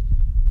some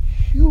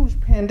huge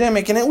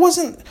pandemic, and it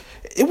wasn't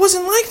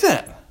like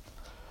that.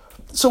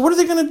 So what are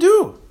they going to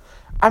do?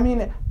 I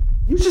mean,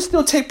 you should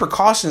still take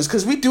precautions,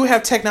 because we do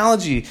have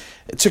technology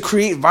to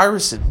create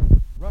viruses.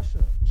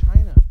 Russia,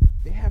 China,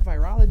 they have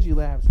virology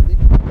labs where they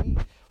can create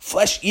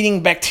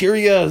flesh-eating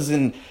bacterias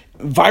and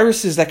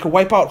viruses that could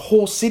wipe out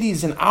whole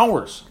cities in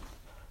hours,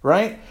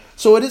 right?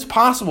 So it is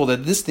possible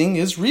that this thing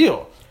is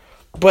real,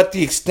 but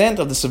the extent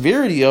of the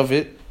severity of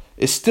it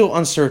is still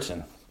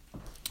uncertain.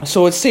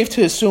 So it's safe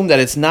to assume that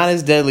it's not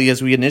as deadly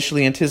as we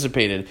initially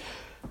anticipated.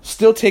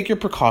 Still take your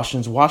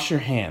precautions, wash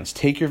your hands,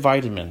 take your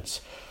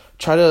vitamins,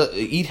 try to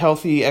eat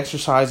healthy,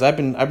 exercise. I've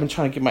been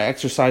trying to get my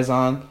exercise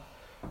on.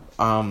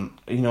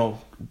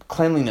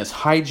 Cleanliness,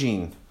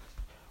 hygiene.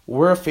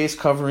 Wear a face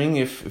covering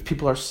if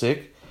people are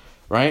sick,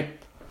 right?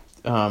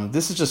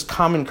 This is just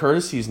common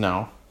courtesies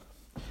now.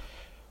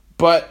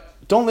 But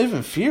don't live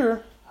in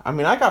fear. I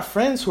mean, I got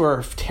friends who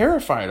are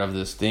terrified of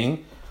this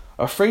thing,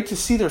 afraid to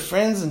see their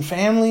friends and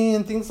family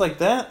and things like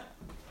that.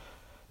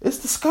 It's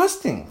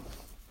disgusting.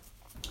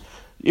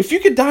 If you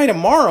could die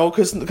tomorrow,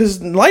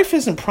 because life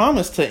isn't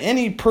promised to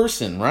any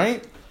person,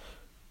 right?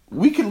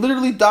 We could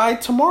literally die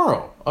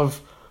tomorrow.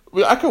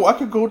 I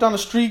could go down the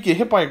street, get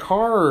hit by a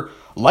car, or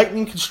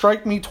lightning could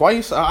strike me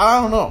twice.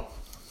 I don't know.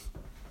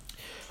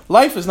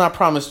 Life is not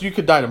promised. You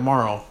could die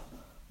tomorrow.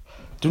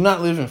 Do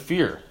not live in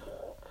fear.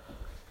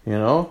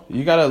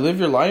 You got to live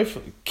your life.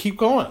 Keep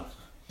going.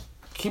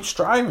 Keep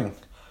striving.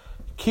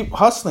 Keep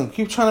hustling.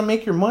 Keep trying to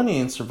make your money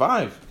and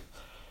survive.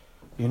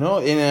 In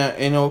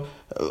a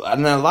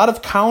lot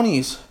of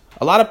counties,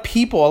 a lot of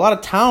people, a lot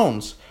of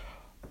towns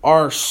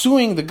are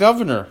suing the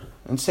governor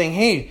and saying,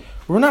 hey,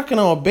 we're not going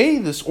to obey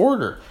this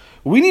order.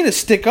 We need to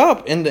stick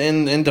up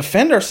and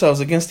defend ourselves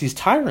against these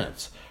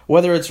tyrants.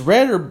 Whether it's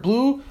red or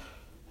blue,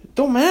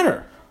 don't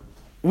matter.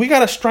 We got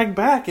to strike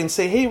back and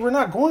say, hey, we're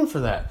not going for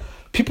that.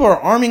 People are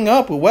arming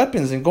up with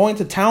weapons and going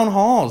to town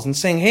halls and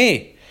saying,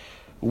 hey,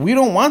 we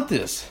don't want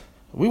this.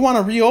 We want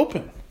to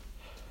reopen.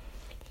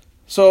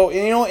 So,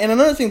 and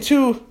another thing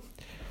too,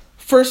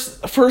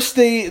 first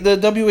the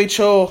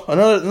WHO,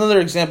 another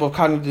example of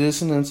cognitive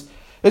dissonance,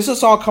 this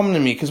is all coming to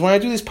me, because when I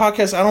do these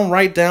podcasts, I don't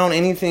write down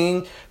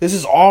anything. This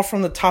is all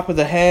from the top of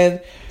the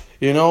head,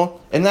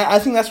 and I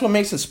think that's what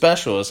makes it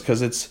special, is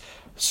because it's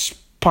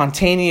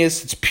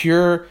spontaneous, it's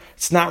pure,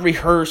 it's not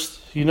rehearsed,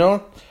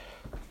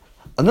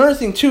 Another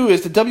thing, too,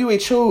 is the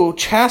WHO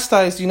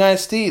chastised the United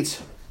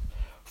States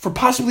for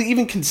possibly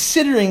even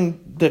considering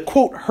the,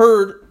 quote,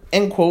 herd,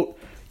 end quote,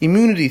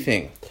 immunity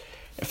thing.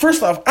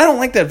 First off, I don't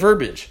like that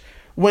verbiage.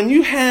 When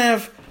you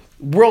have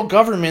world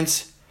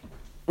governments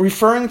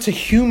referring to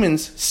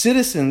humans,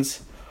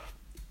 citizens,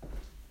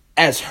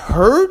 as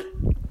herd,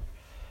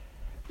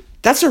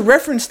 that's a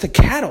reference to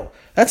cattle.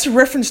 That's a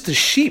reference to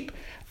sheep.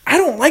 I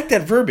don't like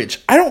that verbiage.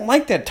 I don't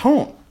like that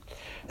tone.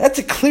 That's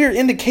a clear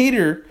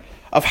indicator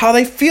of how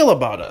they feel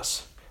about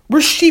us.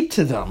 We're sheep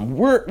to them.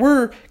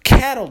 We're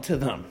cattle to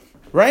them,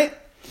 right?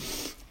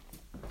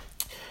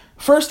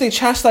 First, they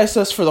chastised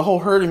us for the whole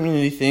herd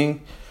immunity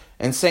thing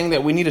and saying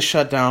that we need to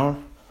shut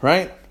down.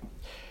 right?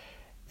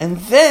 And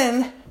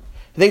then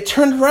they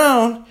turned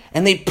around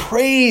and they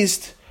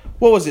praised,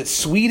 what was it,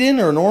 Sweden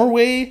or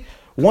Norway?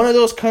 One of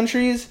those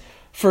countries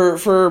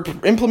for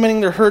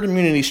implementing their herd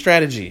immunity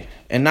strategy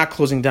and not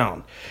closing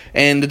down.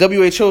 And the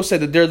WHO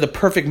said that they're the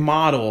perfect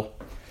model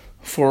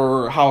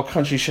for how a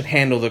country should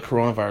handle the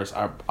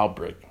coronavirus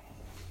outbreak.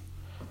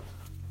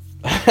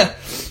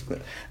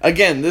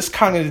 Again, this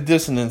cognitive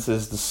dissonance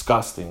is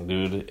disgusting,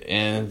 dude.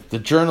 And the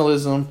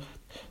journalism,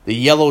 the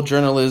yellow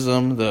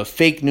journalism, the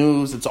fake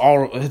news, it's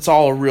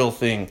all a real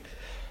thing.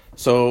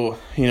 So,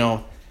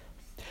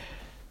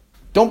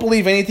 don't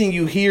believe anything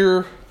you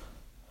hear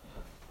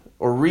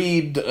or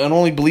read, and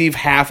only believe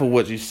half of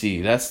what you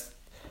see. That's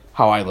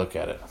how I look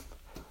at it.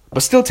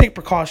 But still take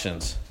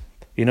precautions.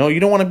 You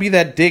don't want to be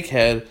that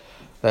dickhead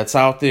that's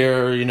out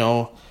there,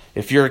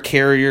 if you're a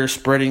carrier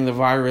spreading the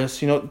virus,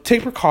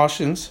 take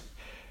precautions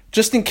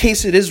just in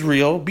case it is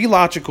real. Be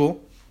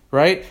logical,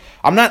 right?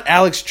 I'm not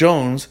Alex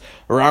Jones,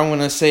 or I'm going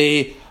to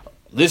say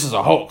this is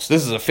a hoax,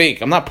 this is a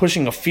fake. I'm not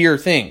pushing a fear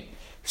thing.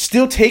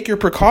 Still take your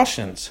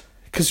precautions,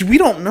 because we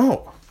don't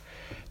know.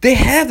 They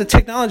have the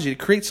technology to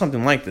create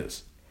something like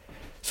this.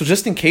 So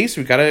just in case,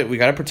 we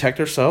gotta protect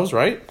ourselves,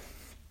 right?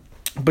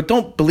 But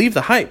don't believe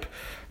the hype.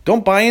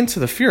 Don't buy into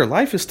the fear.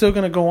 Life is still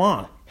going to go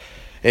on.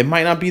 It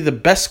might not be the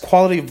best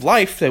quality of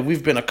life that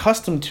we've been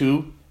accustomed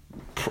to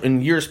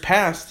in years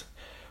past.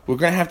 We're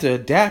going to have to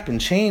adapt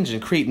and change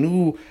and create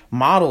new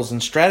models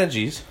and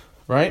strategies,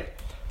 right?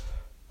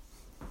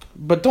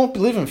 But don't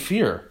live in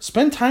fear.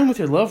 Spend time with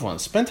your loved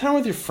ones. Spend time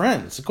with your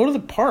friends. Go to the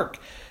park.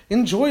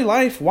 Enjoy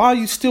life while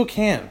you still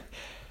can.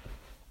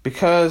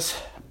 Because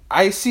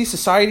I see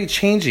society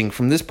changing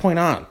from this point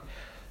on.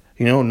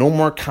 No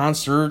more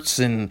concerts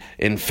and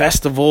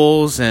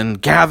festivals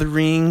and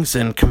gatherings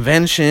and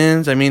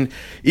conventions. I mean,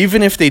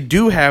 even if they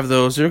do have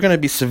those, they're going to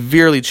be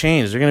severely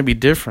changed. They're going to be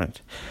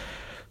different.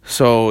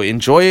 So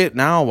enjoy it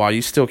now while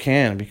you still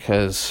can,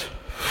 because,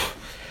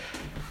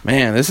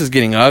 man, this is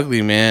getting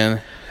ugly,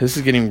 man. This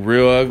is getting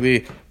real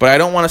ugly. But I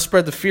don't want to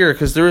spread the fear,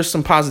 because there is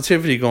some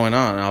positivity going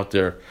on out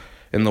there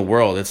in the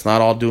world. It's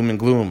not all doom and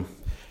gloom.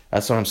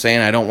 That's what I'm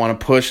saying. I don't want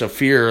to push a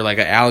fear like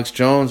a Alex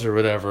Jones or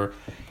whatever,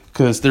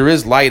 because there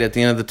is light at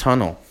the end of the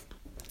tunnel.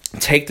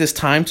 Take this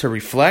time to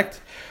reflect.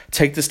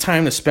 Take this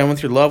time to spend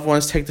with your loved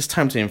ones. Take this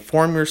time to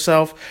inform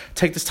yourself.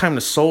 Take this time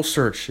to soul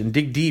search and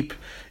dig deep.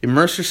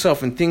 Immerse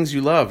yourself in things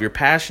you love, your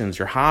passions,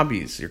 your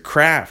hobbies, your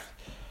craft,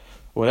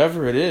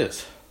 whatever it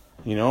is.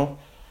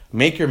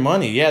 Make your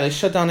money. Yeah, they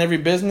shut down every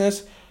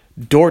business.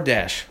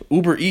 DoorDash,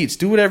 Uber Eats,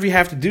 do whatever you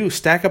have to do.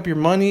 Stack up your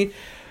money,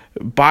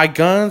 buy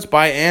guns,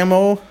 buy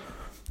ammo,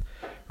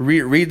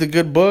 read the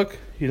good book,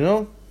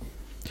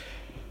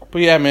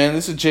 But yeah, man,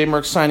 this is Jay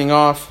Merck signing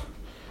off.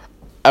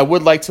 I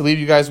would like to leave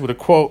you guys with a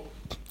quote.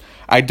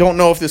 I don't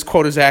know if this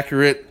quote is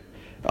accurate.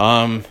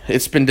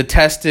 It's been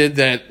detested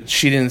that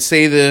she didn't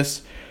say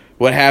this,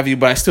 what have you,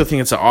 but I still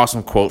think it's an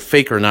awesome quote,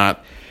 fake or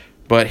not.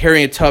 But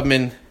Harriet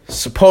Tubman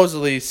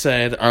supposedly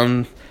said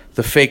on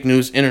the fake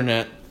news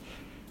internet,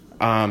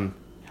 I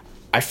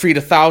freed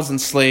 1,000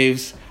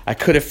 slaves. I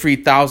could have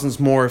freed thousands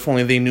more if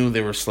only they knew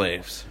they were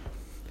slaves.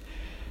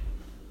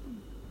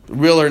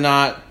 Real or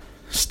not,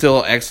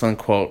 still an excellent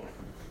quote.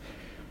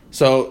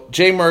 So,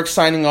 Jay Merck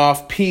signing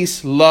off.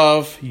 Peace,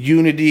 love,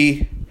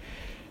 unity.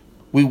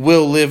 We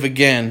will live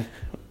again,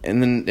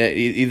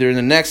 either in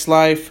the next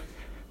life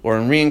or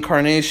in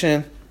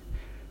reincarnation.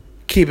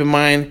 Keep in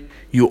mind,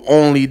 you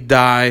only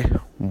die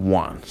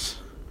once.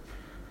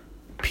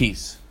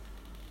 Peace.